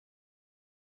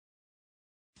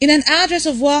In an address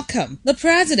of welcome, the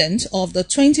president of the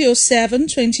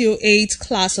 2007-2008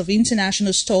 class of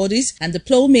International Studies and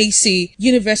Diplomacy,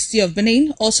 University of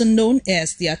Benin, also known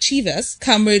as the Achievers,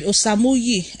 Comrade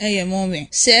Osamuyi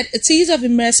Eyemwonmwen, said it is of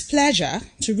immense pleasure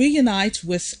to reunite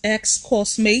with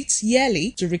ex-course mates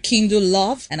yearly to rekindle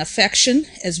love and affection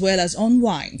as well as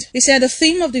unwind. He said the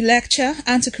theme of the lecture,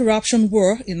 Anti-Corruption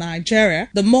War in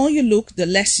Nigeria, the more you look, the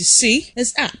less you see,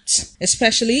 is apt,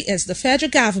 especially as the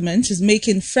federal government is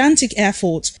making frantic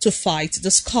efforts to fight the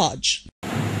scourge.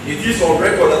 It is on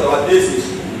record that our days in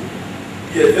school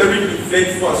were very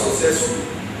eventful and successful.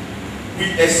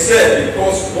 We excelled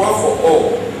because one for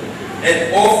all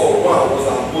and all for one was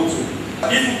our motto.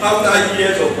 Even after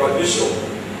years of graduation,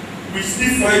 we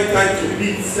still find time to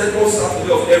meet second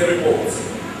Saturday of every month,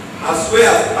 as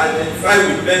well as identify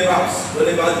with members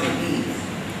whenever the need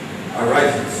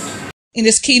arises. In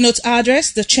his keynote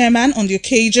address, the chairman on the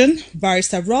occasion,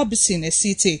 Barrister Robinson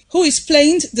Esite, who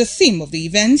explained the theme of the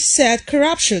event, said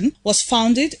corruption was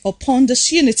founded upon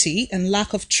disunity and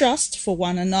lack of trust for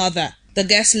one another. The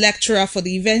guest lecturer for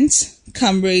the event,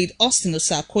 Comrade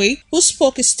Osamuyi, who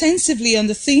spoke extensively on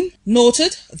the theme,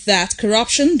 noted that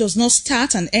corruption does not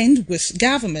start and end with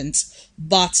government,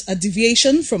 but a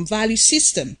deviation from value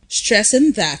system,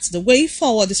 stressing that the way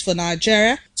forward is for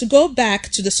Nigeria to go back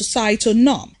to the societal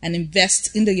norm and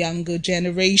invest in the younger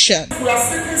generation. If we are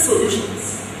seeking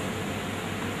solutions,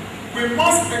 we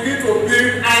must begin to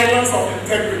build islands of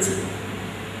integrity.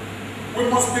 We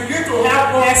must begin to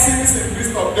have oases in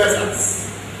midst of deserts.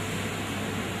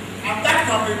 And that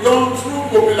can be done through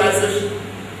mobilization,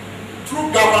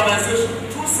 through galvanization,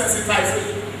 through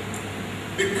sensitization,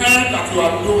 the kind that you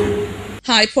are doing.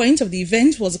 High point of the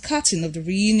event was a cutting of the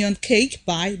reunion cake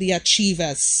by the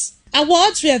Achievers.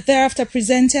 Awards were thereafter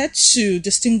presented to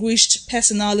distinguished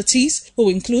personalities who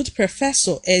include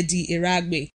Professor Eddie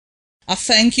Iragbe. A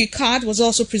thank you card was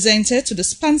also presented to the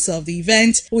sponsor of the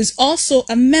event, who is also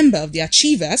a member of the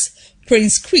Achievers,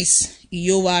 Prince Chris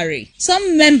Iyoware.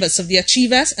 Some members of the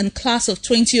Achievers and class of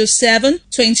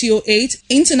 2007-2008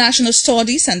 International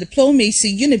Studies and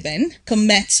Diplomacy UNIBEN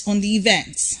comment on the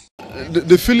event.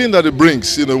 The feeling that it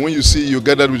brings, when you see you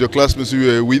gathered with your classmates you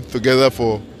were with together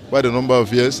for quite a number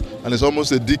of years, and it's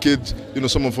almost a decade,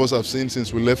 some of us have seen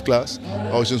since we left class,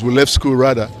 or since we left school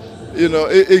rather.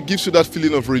 It gives you that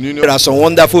feeling of reunion. There are some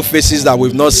wonderful faces that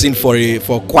we've not seen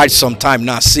for quite some time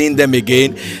now. Seeing them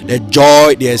again, the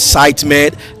joy, the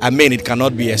excitement, it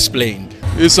cannot be explained.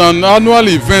 It's an annual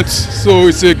event, so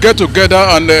it's a get-together,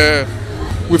 and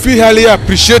we feel highly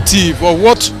appreciative of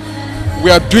what we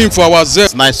are doing for ourselves.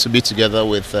 It's nice to be together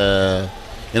with,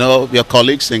 your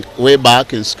colleagues way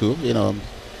back in school.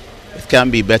 It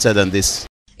can't be better than this.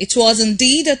 It was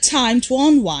indeed a time to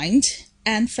unwind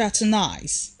and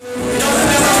fraternize.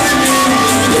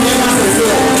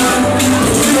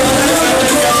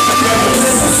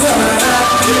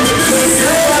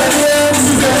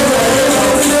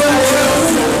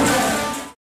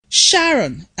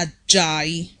 Sharon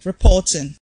Ajayi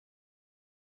reporting.